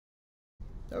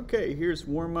Okay, here's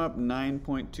warm-up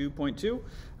 9.2.2.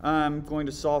 I'm going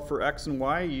to solve for x and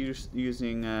y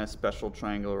using a special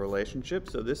triangle relationship.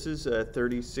 So this is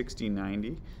 30, 60,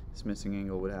 90. This missing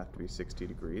angle would have to be 60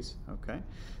 degrees. Okay,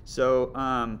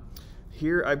 so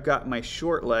here I've got my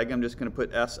short leg. I'm just going to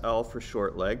put SL for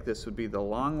short leg. This would be the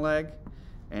long leg,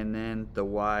 and then the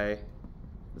y,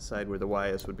 the side where the y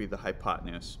is, would be the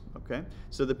hypotenuse. Okay,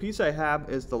 so the piece I have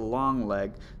is the long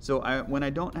leg. So when I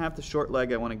don't have the short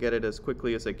leg, I want to get it as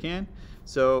quickly as I can.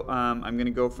 So I'm going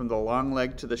to go from the long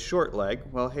leg to the short leg.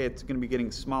 Well, hey, it's going to be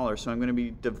getting smaller, so I'm going to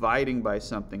be dividing by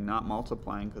something, not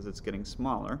multiplying, because it's getting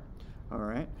smaller. All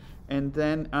right, and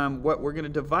then what we're going to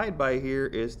divide by here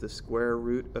is the square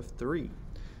root of 3.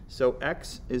 So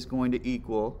x is going to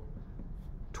equal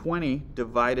 20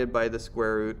 divided by the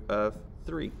square root of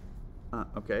 3.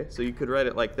 Okay, so you could write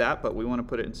it like that, but we want to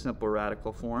put it in simple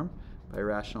radical form by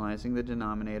rationalizing the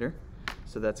denominator.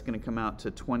 So that's going to come out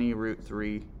to 20 root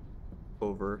 3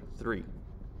 over 3.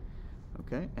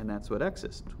 Okay, and that's what x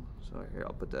is. So here,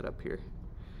 I'll put that up here.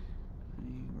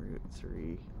 20 root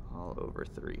 3 all over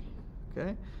 3.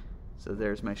 Okay, so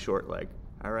there's my short leg.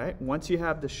 All right, once you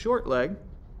have the short leg,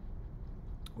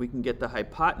 we can get the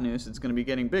hypotenuse. It's going to be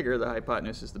getting bigger. The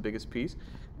hypotenuse is the biggest piece,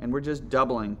 and we're just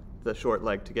doubling the short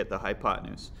leg to get the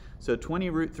hypotenuse. So 20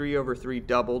 root 3 over 3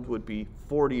 doubled would be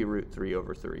 40 root 3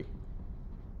 over 3.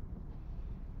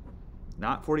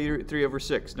 Not 40 root 3 over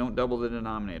 6. Don't double the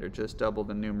denominator, just double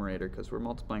the numerator, because we're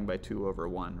multiplying by 2 over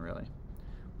 1, really,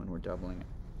 when we're doubling it.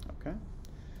 Okay?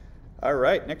 All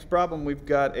right, next problem. We've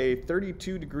got a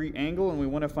 32-degree angle, and we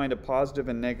want to find a positive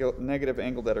and negative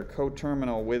angle that are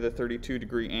coterminal with a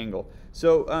 32-degree angle.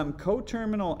 So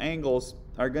coterminal angles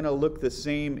are going to look the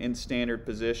same in standard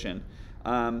position.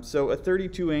 So a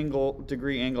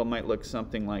 32-degree angle might look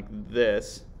something like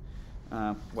this.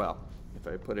 Well, if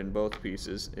I put in both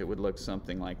pieces, it would look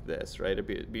something like this, right?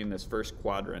 It'd be in this first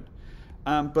quadrant.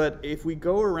 But if we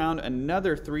go around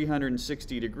another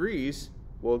 360 degrees,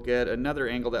 we'll get another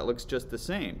angle that looks just the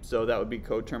same. So that would be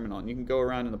coterminal. And you can go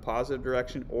around in the positive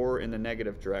direction or in the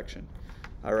negative direction.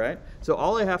 All right? So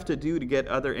all I have to do to get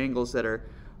other angles that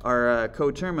are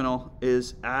coterminal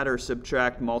is add or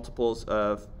subtract multiples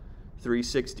of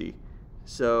 360.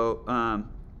 So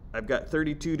I've got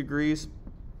 32 degrees.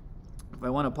 If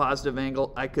I want a positive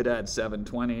angle, I could add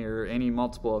 720 or any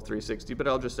multiple of 360, but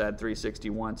I'll just add 360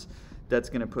 once. That's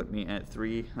going to put me at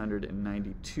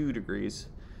 392 degrees.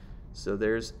 So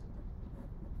there's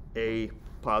a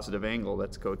positive angle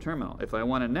that's coterminal. If I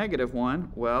want a negative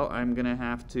one, well, I'm going to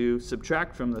have to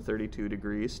subtract from the 32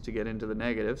 degrees to get into the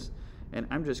negatives. And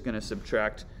I'm just going to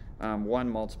subtract one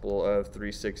multiple of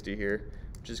 360 here,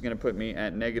 which is going to put me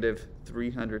at negative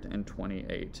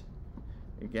 328.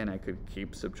 Again, I could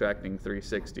keep subtracting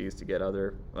 360s to get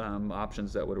other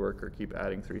options that would work, or keep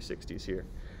adding 360s here.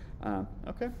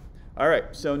 Okay. All right,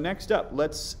 so next up,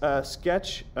 let's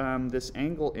sketch this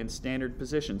angle in standard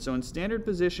position. So in standard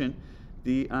position,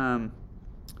 the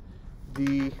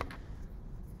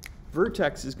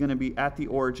vertex is going to be at the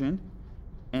origin,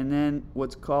 and then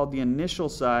what's called the initial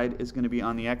side is going to be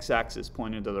on the x-axis,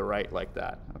 pointed to the right like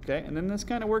that. Okay, and then this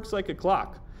kind of works like a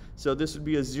clock. So this would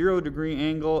be a 0-degree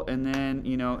angle, and then,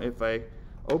 you know, if I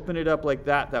open it up like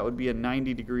that, that would be a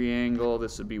 90-degree angle.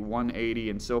 This would be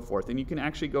 180 and so forth. And you can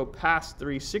actually go past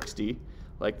 360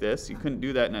 like this. You couldn't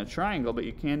do that in a triangle, but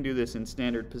you can do this in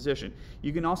standard position.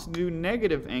 You can also do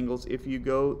negative angles if you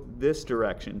go this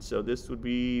direction. So this would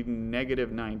be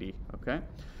negative 90, okay?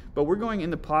 But we're going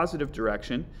in the positive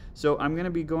direction, so I'm going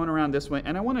to be going around this way.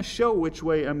 And I want to show which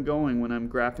way I'm going when I'm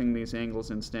graphing these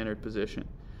angles in standard position.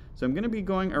 So I'm going to be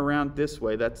going around this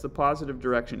way. That's the positive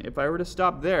direction. If I were to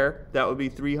stop there, that would be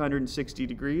 360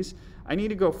 degrees. I need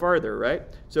to go farther, right?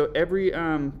 So every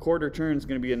quarter turn is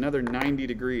going to be another 90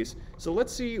 degrees. So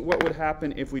let's see what would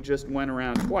happen if we just went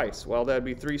around twice. Well, that would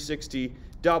be 360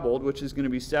 doubled, which is going to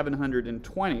be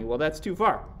 720. Well, that's too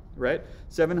far, right?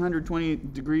 720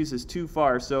 degrees is too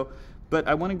far. So, but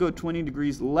I want to go 20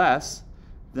 degrees less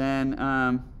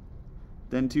than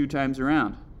 2 times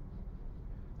around.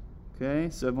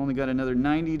 Okay, so I've only got another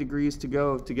 90 degrees to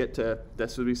go to get to,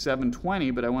 this would be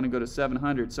 720, but I want to go to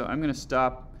 700, so I'm going to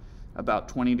stop about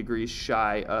 20 degrees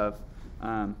shy of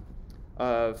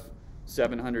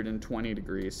 720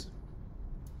 degrees.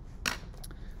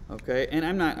 Okay, and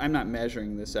I'm not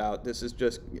measuring this out. This is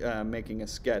just making a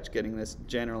sketch, getting this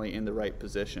generally in the right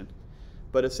position.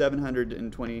 But a 700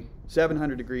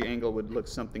 degree angle would look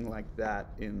something like that.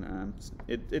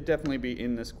 It'd definitely be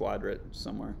in this quadrant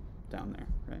somewhere down there,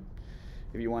 right?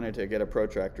 If you wanted to get a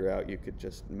protractor out, you could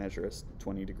just measure a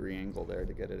 20-degree angle there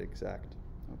to get it exact.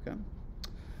 Okay.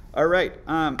 All right,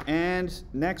 and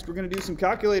next we're going to do some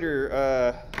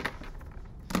calculator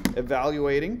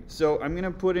evaluating. So I'm going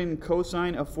to put in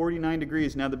cosine of 49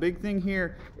 degrees. Now the big thing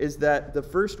here is that the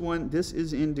first one, this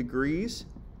is in degrees,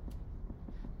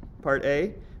 part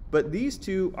A, but these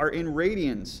two are in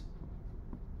radians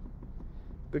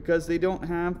because they don't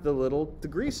have the little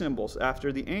degree symbols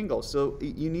after the angle. So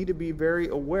you need to be very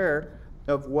aware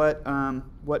of what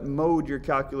mode your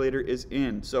calculator is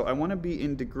in. So I want to be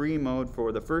in degree mode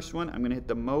for the first one. I'm going to hit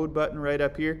the mode button right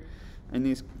up here. And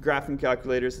these graphing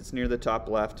calculators, it's near the top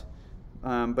left.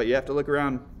 But you have to look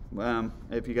around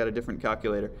if you got a different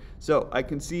calculator. So I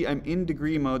can see I'm in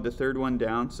degree mode, the third one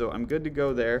down. So I'm good to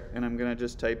go there. And I'm going to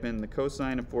just type in the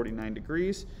cosine of 49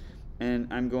 degrees.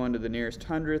 And I'm going to the nearest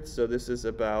hundredth. So this is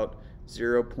about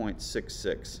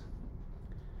 0.66.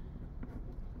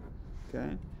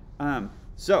 Okay.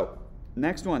 So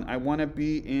next one, I want to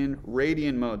be in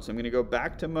radian mode. So I'm going to go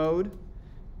back to mode,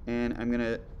 and I'm going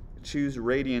to choose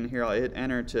radian here. I'll hit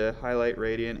enter to highlight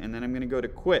radian, and then I'm going to go to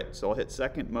quit. So I'll hit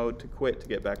second mode to quit to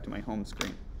get back to my home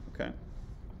screen. Okay.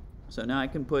 So now I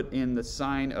can put in the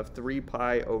sine of 3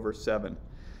 pi over 7.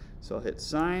 So I'll hit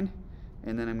sine,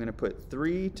 and then I'm going to put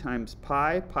 3 times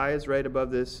pi. Pi is right above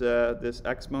this this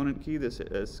exponent key,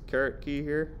 this caret key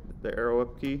here, the arrow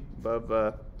up key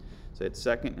above. So it's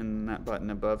second and that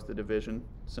button above the division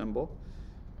symbol.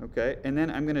 Okay, and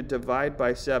then I'm going to divide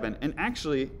by 7. And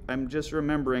actually, I'm just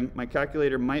remembering my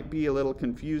calculator might be a little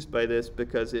confused by this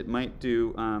because it might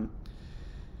do,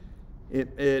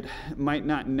 it might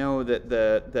not know that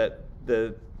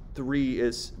the 3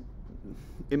 is,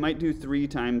 it might do 3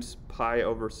 times pi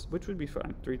over, which would be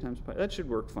fine, 3 times pi, that should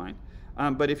work fine.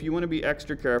 But if you want to be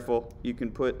extra careful, you can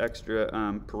put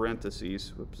extra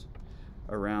parentheses, whoops,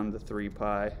 around the 3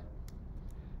 pi.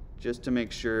 Just to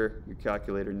make sure your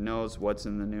calculator knows what's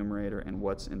in the numerator and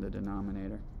what's in the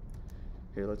denominator.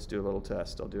 Here, let's do a little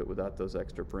test. I'll do it without those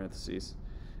extra parentheses.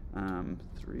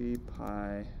 3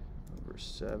 pi over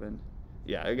 7.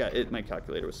 Yeah, I got it. My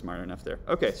calculator was smart enough there.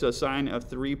 Okay, so sine of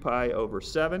 3 pi over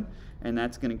 7, and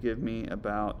that's going to give me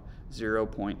about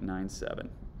 0.97.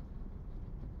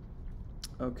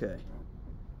 Okay.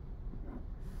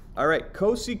 All right,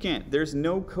 cosecant. There's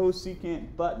no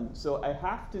cosecant button, so I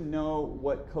have to know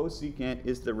what cosecant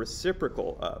is the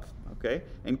reciprocal of, okay?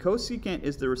 And cosecant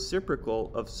is the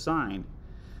reciprocal of sine.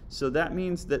 So that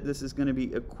means that this is going to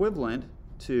be equivalent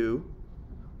to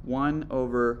 1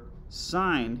 over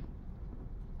sine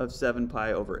of 7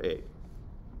 pi over 8,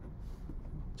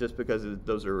 just because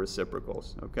those are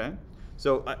reciprocals, okay?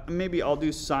 So maybe I'll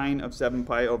do sine of 7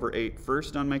 pi over 8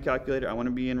 first on my calculator. I want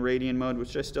to be in radian mode,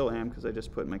 which I still am because I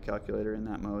just put my calculator in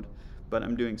that mode. But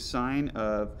I'm doing sine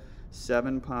of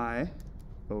 7 pi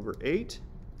over 8.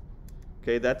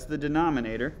 Okay, that's the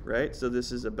denominator, right? So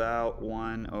this is about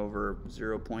 1 over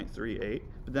 0.38.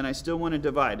 But then I still want to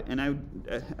divide, and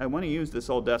I want to use this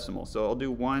whole decimal. So I'll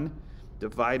do 1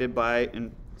 divided by,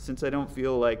 and since I don't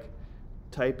feel like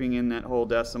typing in that whole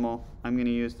decimal, I'm going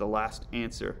to use the last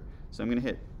answer. So I'm going to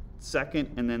hit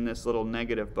second and then this little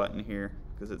negative button here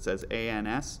because it says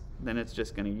ANS. Then it's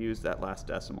just going to use that last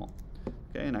decimal.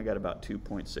 Okay, and I got about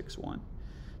 2.61.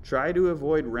 Try to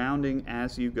avoid rounding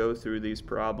as you go through these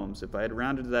problems. If I had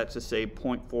rounded that to say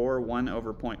 0.4, 1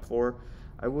 over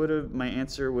 0.4, my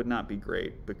answer would not be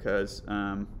great because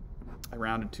I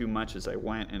rounded too much as I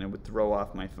went and it would throw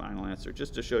off my final answer.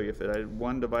 Just to show you, if I had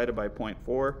 1 divided by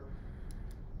 0.4,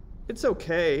 it's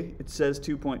okay, it says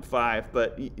 2.5,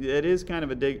 but it is kind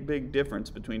of a big difference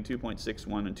between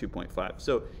 2.61 and 2.5.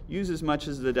 So use as much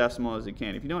as the decimal as you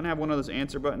can. If you don't have one of those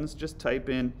answer buttons, just type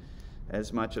in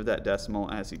as much of that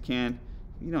decimal as you can.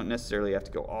 You don't necessarily have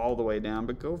to go all the way down,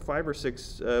 but go 5 or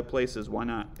 6 places. Why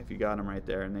not, if you got them right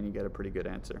there, and then you get a pretty good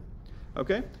answer.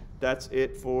 Okay, that's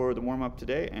it for the warm-up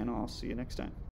today, and I'll see you next time.